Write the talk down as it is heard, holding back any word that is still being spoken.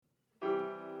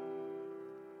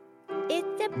It's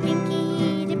the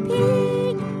Pinky the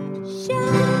Pig Show.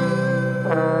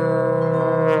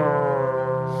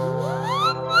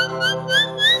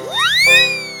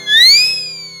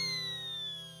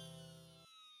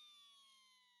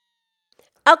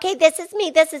 Okay, this is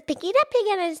me. This is Pinky the Pig,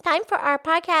 and it's time for our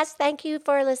podcast. Thank you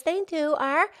for listening to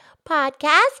our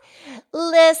podcast.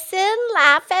 Listen,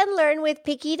 laugh, and learn with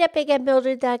Pinky the Pig and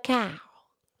Mildred the Cow.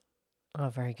 Oh,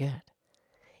 very good.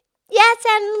 Yes,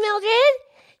 and Mildred,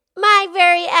 my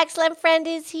very excellent friend,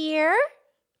 is here.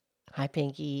 Hi,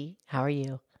 Pinky. How are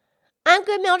you? I'm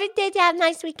good, Mildred. Did you have a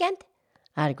nice weekend?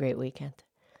 I had a great weekend.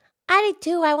 I did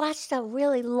too. I watched a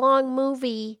really long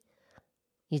movie.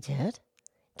 You did?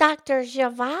 Dr.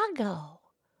 Zhivago.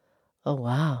 Oh,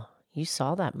 wow. You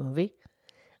saw that movie?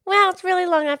 Well, it's really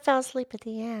long. I fell asleep at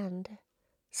the end.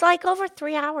 It's like over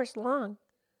 3 hours long.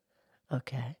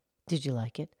 Okay. Did you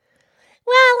like it?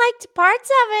 Well, I liked parts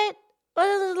of it. It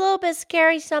was a little bit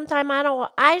scary sometimes.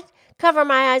 I cover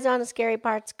my eyes on the scary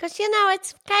parts because,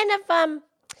 it's kind of,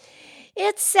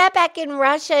 it's set back in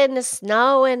Russia in the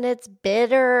snow and it's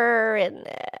bitter and,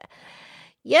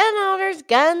 there's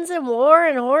guns and war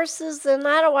and horses and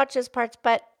I don't watch those parts,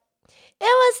 but it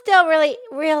was still really,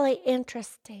 really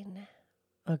interesting.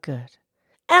 Oh, good.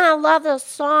 And I love the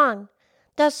song.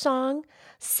 The song,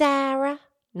 Sarah.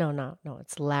 No,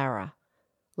 it's Lara.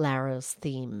 Lara's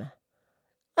theme.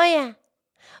 Oh, yeah.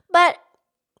 But,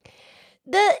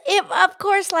 of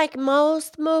course, like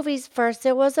most movies, first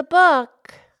it was a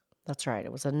book. That's right.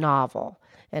 It was a novel,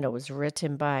 and it was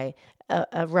written by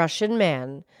a Russian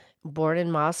man born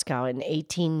in Moscow in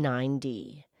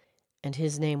 1890. And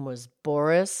his name was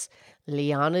Boris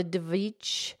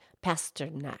Leonidovich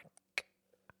Pasternak.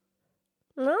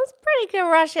 That's a pretty good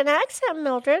Russian accent,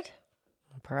 Mildred.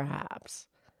 Perhaps.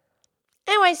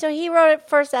 Anyway, so he wrote it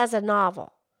first as a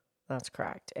novel. That's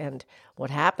correct. And what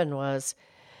happened was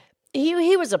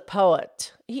he was a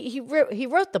poet. He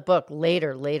wrote the book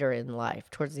later in life,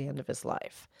 towards the end of his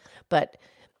life. But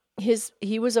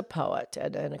he was a poet,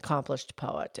 an accomplished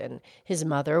poet, and his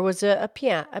mother was a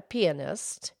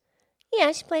pianist.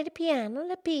 Yeah, she played the piano,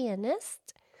 the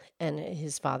pianist. And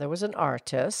his father was an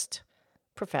artist,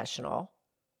 professional.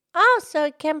 Oh, so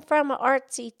he came from an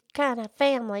artsy kind of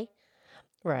family.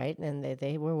 Right, and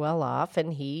they were well off,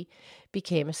 and he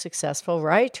became a successful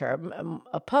writer,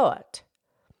 a poet.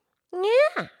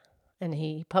 Yeah. And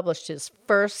he published his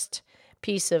first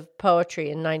piece of poetry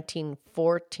in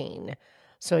 1914,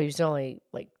 so he was only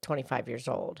like 25 years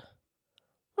old.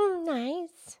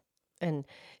 Nice. And,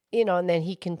 and then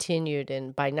he continued,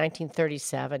 and by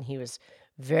 1937, he was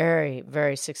very,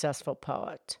 very successful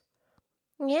poet.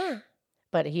 Yeah.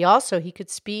 But he could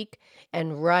speak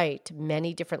and write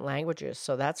many different languages.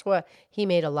 So that's what he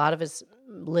made a lot of his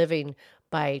living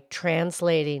by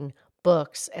translating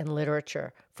books and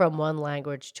literature from one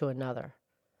language to another.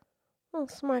 Oh,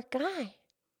 smart guy.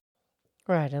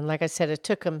 Right. And like I said, it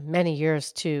took him many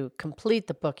years to complete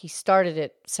the book. He started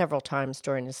it several times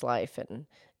during his life and,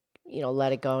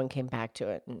 let it go and came back to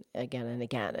it and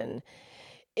again. And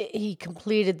he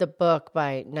completed the book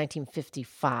by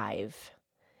 1955.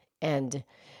 And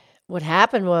what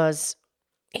happened was,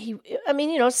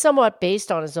 somewhat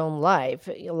based on his own life.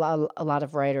 A lot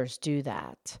of writers do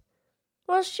that.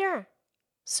 Well, sure.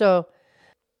 So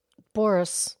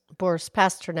Boris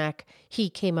Pasternak,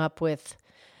 he came up with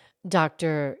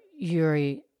Dr.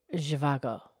 Yuri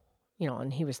Zhivago,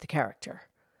 and he was the character.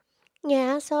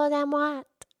 Yeah, so then what?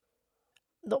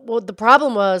 The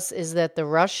problem is that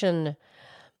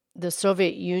the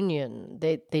Soviet Union,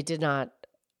 they did not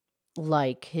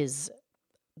like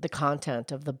the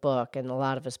content of the book and a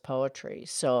lot of his poetry.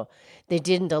 So they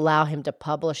didn't allow him to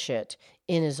publish it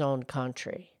in his own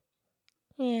country.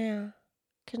 Yeah.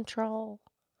 Control.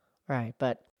 Right,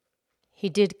 but he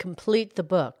did complete the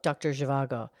book, Dr.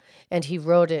 Zhivago, and he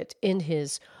wrote it in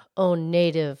his own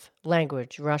native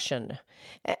language, Russian.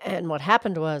 And what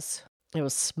happened was it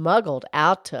was smuggled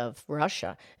out of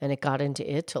Russia and it got into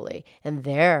Italy. And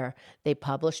there they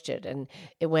published it and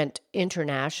it went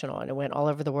international and it went all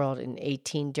over the world in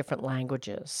 18 different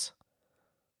languages.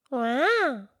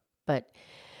 Wow. But,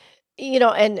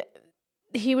 and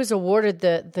he was awarded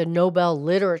the Nobel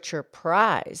Literature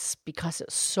Prize because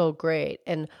it's so great.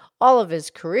 And all of his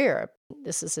career,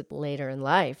 this is later in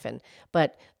life,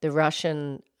 but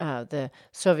the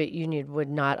Soviet Union would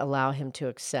not allow him to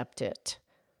accept it.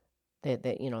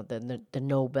 The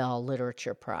Nobel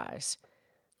Literature Prize,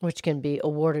 which can be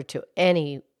awarded to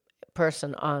any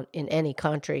person in any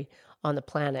country on the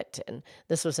planet, and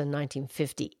this was in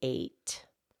 1958.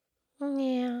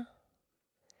 Yeah.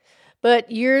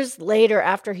 But years later,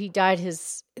 after he died,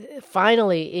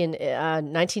 finally in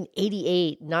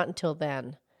 1988, not until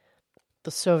then, the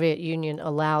Soviet Union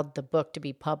allowed the book to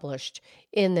be published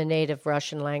in the native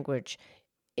Russian language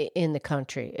in the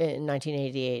country in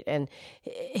 1988. And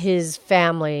his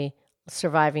family,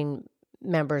 surviving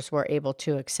members, were able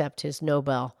to accept his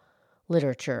Nobel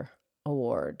Literature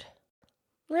Award.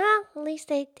 Well, at least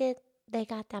they did. They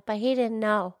got that, but he didn't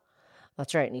know.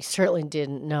 That's right. And he certainly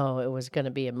didn't know it was going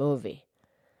to be a movie.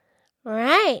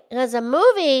 Right. Because a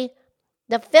movie,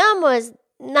 the film was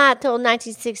not till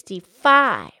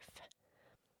 1965.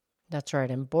 That's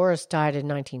right. And Boris died in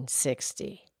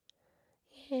 1960.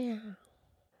 Yeah.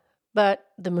 But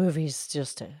the movie's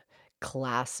just a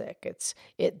classic.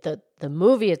 The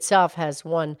movie itself has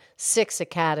won 6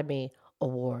 Academy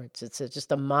Awards. It's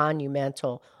just a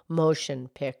monumental motion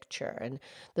picture. And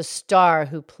the star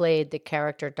who played the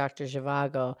character Dr.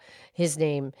 Zhivago, his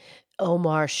name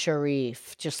Omar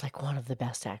Sharif, just like one of the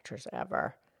best actors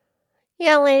ever.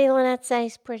 Yeah, Lady Lynette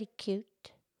says pretty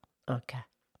cute. Okay.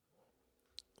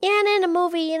 Yeah, and in the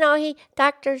movie,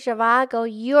 Dr. Zhivago,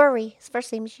 Yuri, his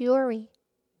first name's Yuri.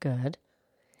 Good.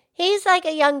 He's like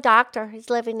a young doctor. He's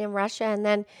living in Russia. And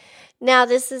then now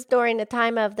this is during the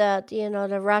time of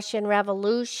the Russian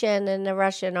Revolution and the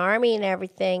Russian army and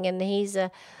everything. And he's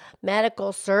a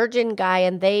medical surgeon guy,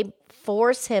 and they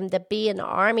force him to be in the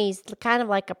army. He's kind of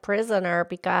like a prisoner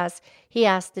because he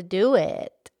has to do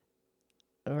it.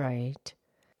 Right.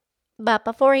 But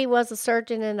before he was a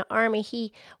surgeon in the army,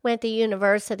 he went to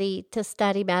university to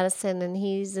study medicine, and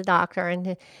he's a doctor,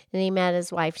 and he met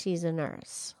his wife. She's a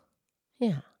nurse.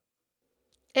 Yeah.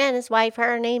 And his wife,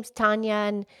 her name's Tanya,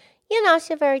 and, she's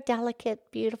a very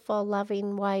delicate, beautiful,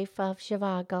 loving wife of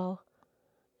Zhivago.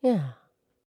 Yeah.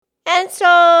 And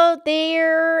so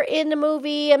they're in the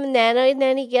movie, and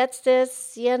then he gets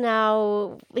this,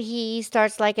 he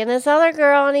starts liking this other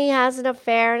girl, and he has an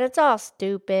affair, and it's all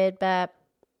stupid, but,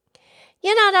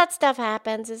 that stuff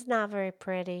happens. It's not very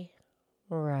pretty.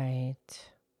 Right.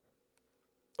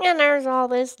 And there's all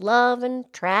this love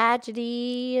and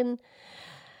tragedy, and,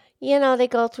 they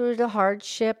go through the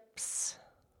hardships.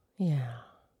 Yeah.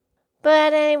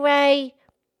 But anyway,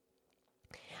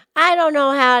 I don't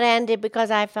know how it ended because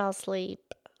I fell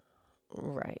asleep.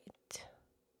 Right.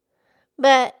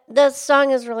 But the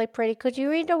song is really pretty. Could you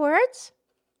read the words?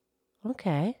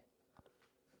 Okay.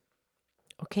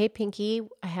 Okay, Pinky,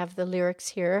 I have the lyrics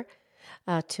here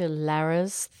to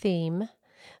Lara's theme.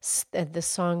 The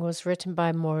song was written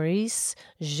by Maurice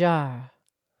Jarre.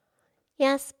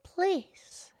 Yes,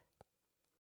 please.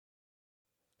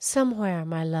 Somewhere,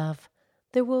 my love,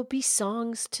 there will be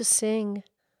songs to sing,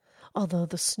 although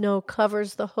the snow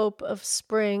covers the hope of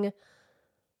spring.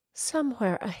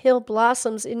 Somewhere a hill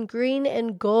blossoms in green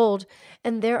and gold,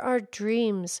 and there are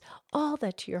dreams, all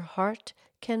that your heart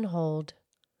can hold.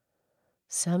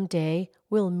 Some day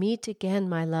we'll meet again,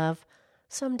 my love.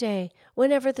 Some day,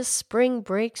 whenever the spring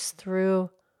breaks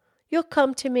through, you'll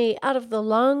come to me out of the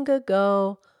long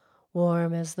ago,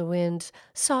 warm as the wind,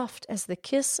 soft as the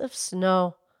kiss of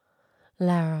snow.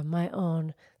 Lara, my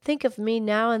own, think of me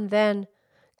now and then.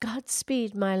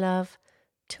 Godspeed, my love,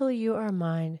 till you are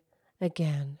mine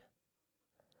again.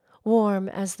 Warm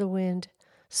as the wind,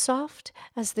 soft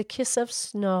as the kiss of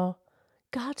snow.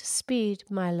 Godspeed,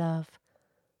 my love,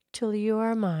 till you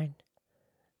are mine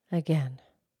again.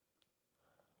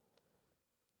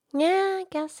 Yeah, I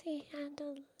guess he had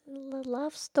a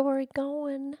love story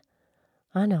going.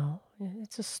 I know.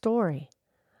 It's a story.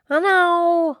 I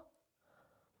know.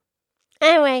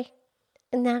 Anyway,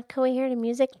 now can we hear the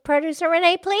music? Producer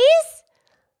Renee, please?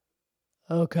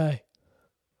 Okay.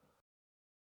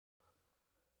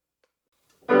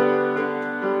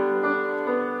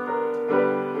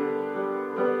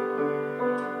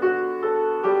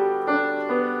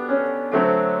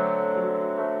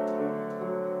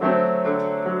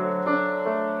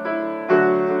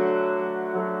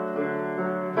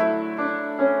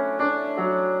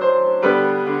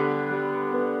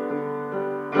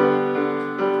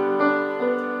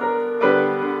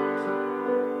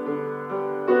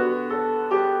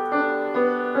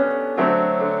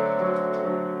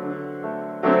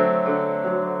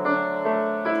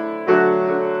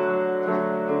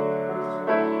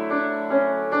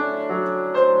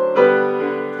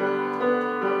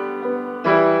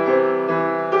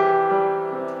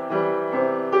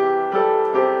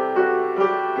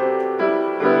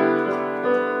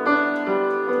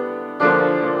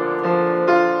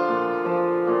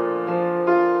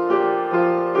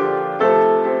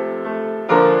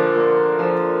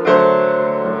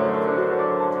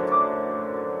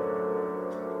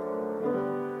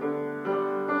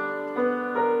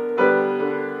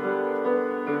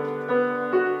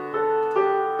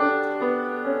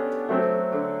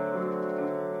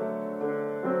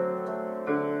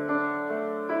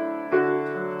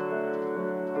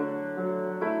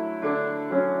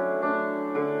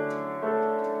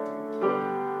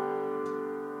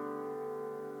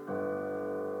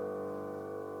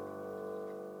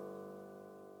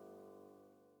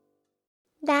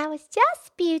 That was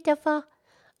just beautiful.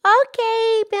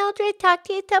 Okay, Mildred, talk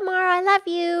to you tomorrow. I love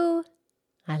you.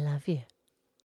 I love you.